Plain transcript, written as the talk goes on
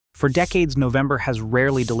For decades, November has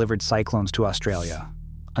rarely delivered cyclones to Australia.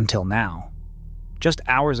 Until now. Just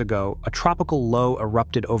hours ago, a tropical low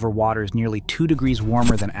erupted over waters nearly 2 degrees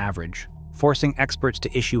warmer than average, forcing experts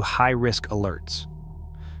to issue high-risk alerts.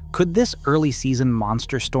 Could this early-season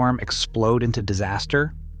monster storm explode into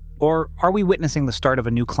disaster? Or are we witnessing the start of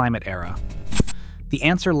a new climate era? The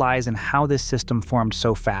answer lies in how this system formed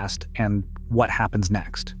so fast and what happens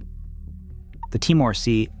next. The Timor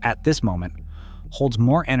Sea, at this moment, holds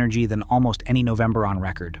more energy than almost any November on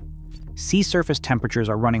record. Sea surface temperatures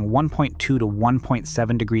are running 1.2 to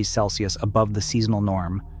 1.7 degrees Celsius above the seasonal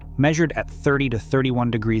norm, measured at 30 to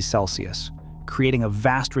 31 degrees Celsius, creating a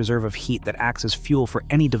vast reserve of heat that acts as fuel for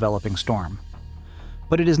any developing storm.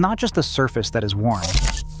 But it is not just the surface that is warm.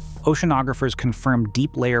 Oceanographers confirm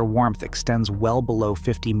deep layer warmth extends well below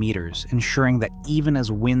 50 meters, ensuring that even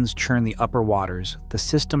as winds churn the upper waters, the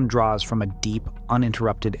system draws from a deep,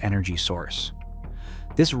 uninterrupted energy source.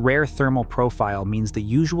 This rare thermal profile means the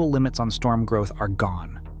usual limits on storm growth are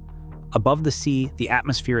gone. Above the sea, the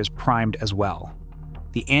atmosphere is primed as well.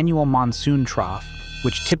 The annual monsoon trough,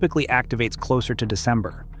 which typically activates closer to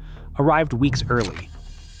December, arrived weeks early,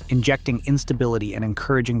 injecting instability and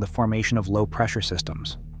encouraging the formation of low-pressure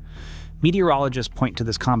systems. Meteorologists point to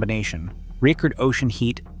this combination, record ocean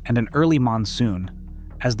heat and an early monsoon,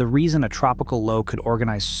 as the reason a tropical low could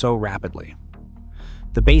organize so rapidly.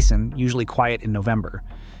 The basin, usually quiet in November,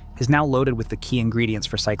 is now loaded with the key ingredients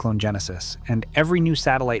for cyclone genesis, and every new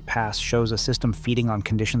satellite pass shows a system feeding on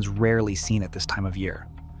conditions rarely seen at this time of year.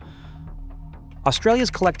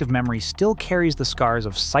 Australia's collective memory still carries the scars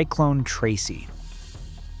of Cyclone Tracy.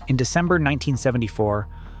 In December 1974,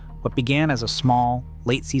 what began as a small,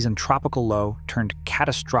 late-season tropical low turned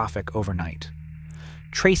catastrophic overnight.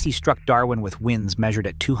 Tracy struck Darwin with winds measured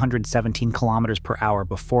at 217 kilometers per hour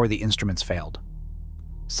before the instruments failed.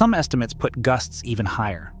 Some estimates put gusts even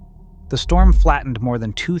higher. The storm flattened more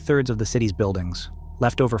than 2/3 of the city's buildings,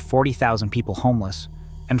 left over 40,000 people homeless,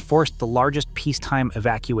 and forced the largest peacetime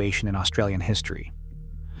evacuation in Australian history.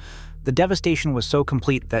 The devastation was so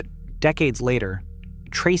complete that, decades later,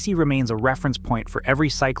 Tracy remains a reference point for every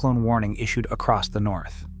cyclone warning issued across the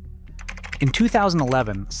north. In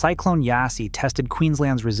 2011, Cyclone Yasi tested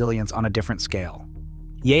Queensland's resilience on a different scale.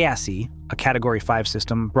 Yasi, a Category 5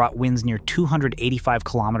 system, brought winds near 285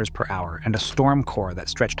 kilometers per hour and a storm core that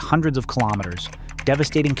stretched hundreds of kilometers,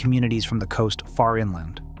 devastating communities from the coast far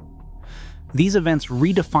inland. These events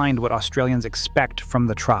redefined what Australians expect from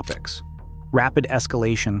the tropics: rapid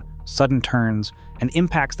escalation, sudden turns, and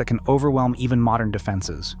impacts that can overwhelm even modern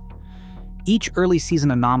defenses. Each early season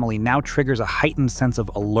anomaly now triggers a heightened sense of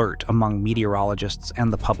alert among meteorologists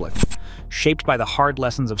and the public, shaped by the hard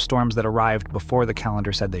lessons of storms that arrived before the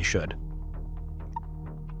calendar said they should.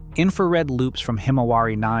 Infrared loops from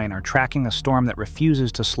Himawari 9 are tracking a storm that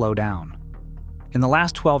refuses to slow down. In the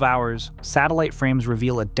last 12 hours, satellite frames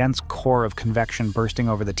reveal a dense core of convection bursting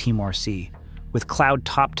over the Timor Sea, with cloud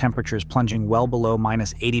top temperatures plunging well below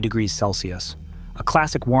 -80 degrees Celsius, a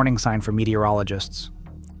classic warning sign for meteorologists.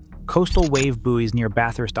 Coastal wave buoys near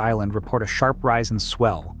Bathurst Island report a sharp rise in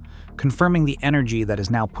swell, confirming the energy that is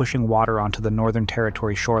now pushing water onto the Northern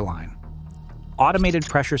Territory shoreline. Automated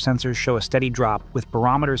pressure sensors show a steady drop, with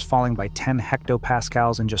barometers falling by 10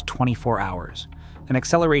 hectopascals in just 24 hours, an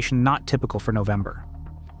acceleration not typical for November.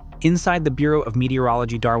 Inside the Bureau of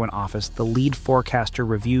Meteorology Darwin office, the lead forecaster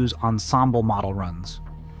reviews ensemble model runs.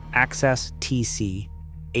 Access TC,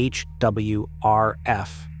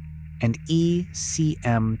 HWRF, and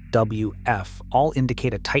ECMWF all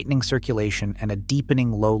indicate a tightening circulation and a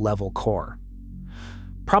deepening low-level core.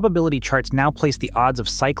 Probability charts now place the odds of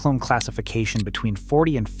cyclone classification between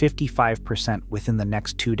 40 and 55% within the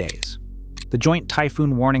next 2 days. The Joint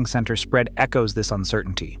Typhoon Warning Center spread echoes this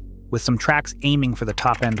uncertainty, with some tracks aiming for the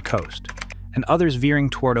top-end coast, and others veering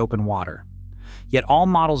toward open water. Yet all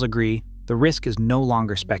models agree the risk is no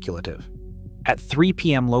longer speculative. At 3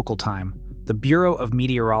 p.m. local time, the Bureau of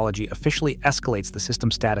Meteorology officially escalates the system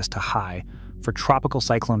status to high for tropical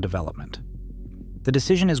cyclone development. The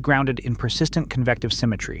decision is grounded in persistent convective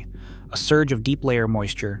symmetry, a surge of deep layer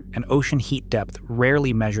moisture, and ocean heat depth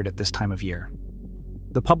rarely measured at this time of year.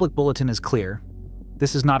 The public bulletin is clear: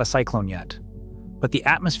 this is not a cyclone yet, but the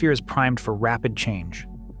atmosphere is primed for rapid change.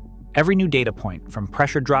 Every new data point, from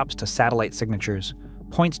pressure drops to satellite signatures,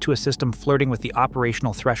 points to a system flirting with the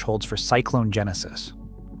operational thresholds for cyclone genesis.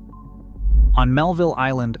 On Melville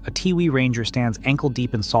Island, a Tiwi ranger stands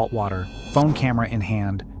ankle-deep in salt water, phone camera in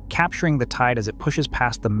hand, capturing the tide as it pushes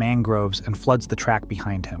past the mangroves and floods the track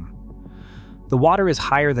behind him. The water is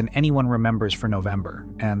higher than anyone remembers for November,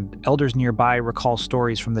 and elders nearby recall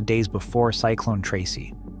stories from the days before Cyclone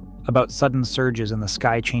Tracy. about sudden surges in the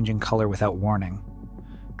sky changing color without warning.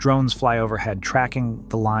 Drones fly overhead, tracking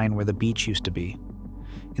the line where the beach used to be.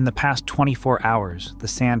 In the past 24 hours, the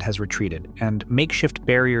sand has retreated, and makeshift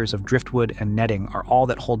barriers of driftwood and netting are all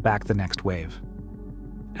that hold back the next wave.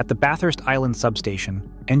 At the Bathurst Island substation,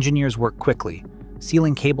 engineers work quickly,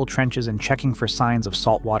 sealing cable trenches and checking for signs of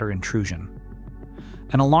saltwater intrusion.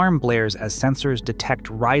 An alarm blares as sensors detect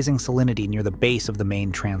rising salinity near the base of the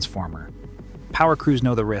main transformer. Power crews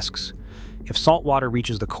know the risks. If saltwater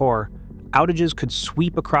reaches the core, outages could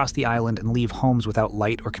sweep across the island and leave homes without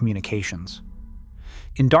light or communications.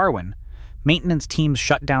 In Darwin, maintenance teams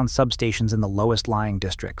shut down substations in the lowest-lying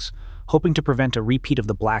districts, hoping to prevent a repeat of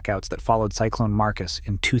the blackouts that followed Cyclone Marcus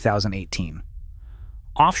in 2018.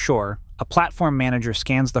 Offshore, a platform manager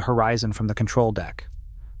scans the horizon from the control deck.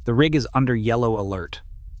 The rig is under yellow alert.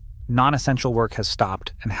 Non-essential work has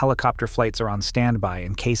stopped, and helicopter flights are on standby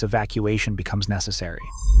in case evacuation becomes necessary.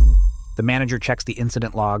 The manager checks the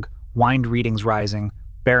incident log, wind readings rising,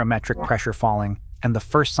 barometric pressure falling, and the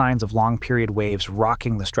first signs of long-period waves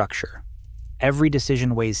rocking the structure. Every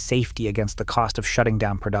decision weighs safety against the cost of shutting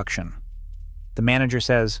down production. The manager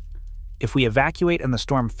says, "If we evacuate and the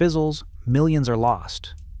storm fizzles, millions are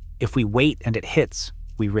lost. If we wait and it hits,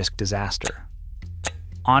 we risk disaster."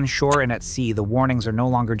 Onshore and at sea, the warnings are no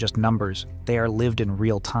longer just numbers, they are lived in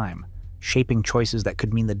real time, shaping choices that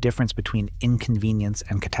could mean the difference between inconvenience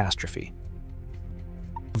and catastrophe.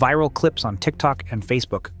 Viral clips on TikTok and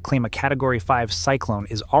Facebook claim a Category 5 cyclone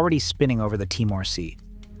is already spinning over the Timor Sea.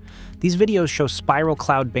 These videos show spiral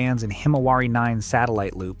cloud bands in Himawari 9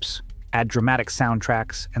 satellite loops, add dramatic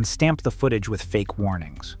soundtracks, and stamp the footage with fake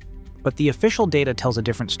warnings. But the official data tells a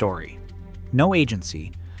different story. No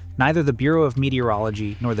agency, neither the Bureau of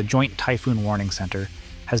Meteorology nor the Joint Typhoon Warning Center,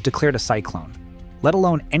 has declared a cyclone, let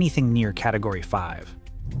alone anything near Category 5.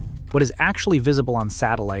 What is actually visible on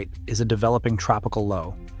satellite is a developing tropical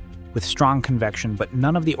low, with strong convection but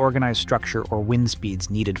none of the organized structure or wind speeds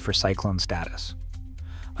needed for cyclone status.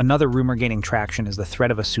 Another rumor gaining traction is the threat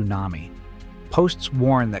of a tsunami. Posts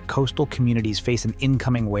warn that coastal communities face an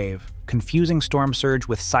incoming wave, confusing storm surge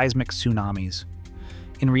with seismic tsunamis.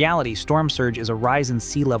 In reality, storm surge is a rise in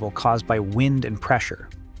sea level caused by wind and pressure,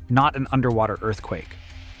 not an underwater earthquake.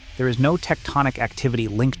 There is no tectonic activity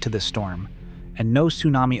linked to this storm, and no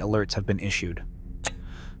tsunami alerts have been issued.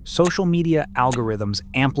 Social media algorithms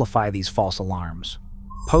amplify these false alarms.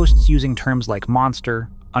 Posts using terms like monster,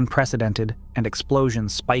 unprecedented, and explosion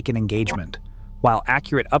spike in engagement, while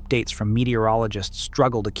accurate updates from meteorologists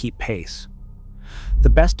struggle to keep pace. The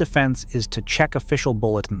best defense is to check official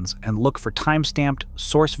bulletins and look for time-stamped,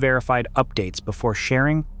 source-verified updates before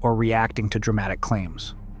sharing or reacting to dramatic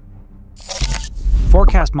claims.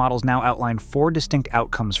 Forecast models now outline 4 distinct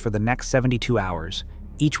outcomes for the next 72 hours,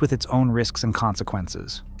 each with its own risks and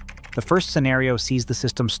consequences. The first scenario sees the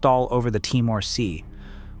system stall over the Timor Sea,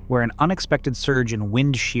 where an unexpected surge in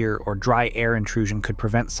wind shear or dry air intrusion could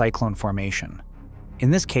prevent cyclone formation.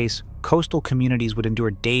 In this case, coastal communities would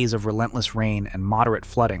endure days of relentless rain and moderate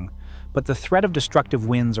flooding, but the threat of destructive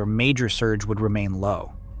winds or major surge would remain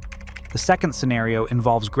low. The second scenario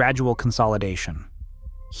involves gradual consolidation.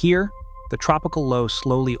 Here, the tropical low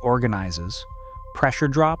slowly organizes, pressure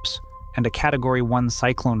drops, and a Category 1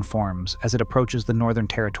 cyclone forms as it approaches the Northern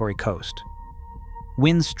Territory coast.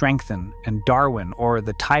 Winds strengthen, and Darwin or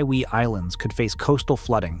the Tiwi Islands could face coastal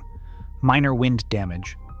flooding, minor wind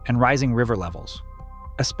damage, and rising river levels,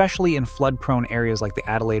 especially in flood-prone areas like the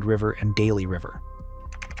Adelaide River and Daly River.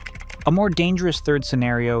 A more dangerous third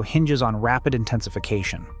scenario hinges on rapid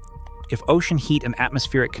intensification. If ocean heat and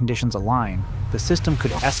atmospheric conditions align, the system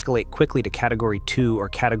could escalate quickly to Category 2 or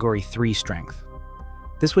Category 3 strength.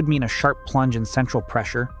 This would mean a sharp plunge in central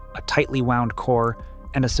pressure, a tightly wound core,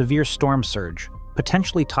 and a severe storm surge,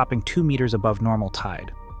 potentially topping 2 meters above normal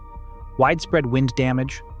tide. Widespread wind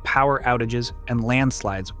damage, power outages, and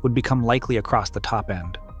landslides would become likely across the top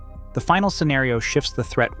end. The final scenario shifts the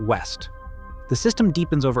threat west. The system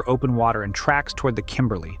deepens over open water and tracks toward the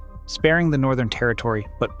Kimberley, sparing the Northern Territory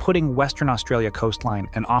but putting Western Australia coastline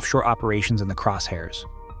and offshore operations in the crosshairs.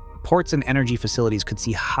 Ports and energy facilities could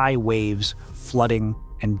see high waves, flooding,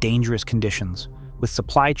 and dangerous conditions, with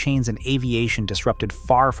supply chains and aviation disrupted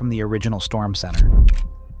far from the original storm center.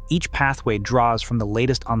 Each pathway draws from the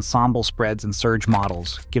latest ensemble spreads and surge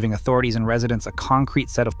models, giving authorities and residents a concrete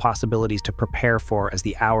set of possibilities to prepare for as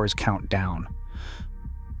the hours count down.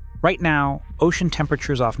 Right now, ocean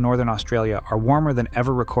temperatures off northern Australia are warmer than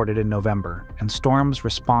ever recorded in November, and storms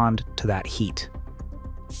respond to that heat.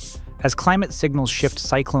 As climate signals shift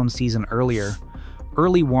cyclone season earlier,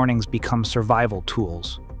 early warnings become survival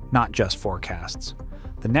tools, not just forecasts.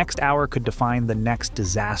 The next hour could define the next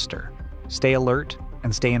disaster. Stay alert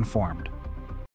and stay informed.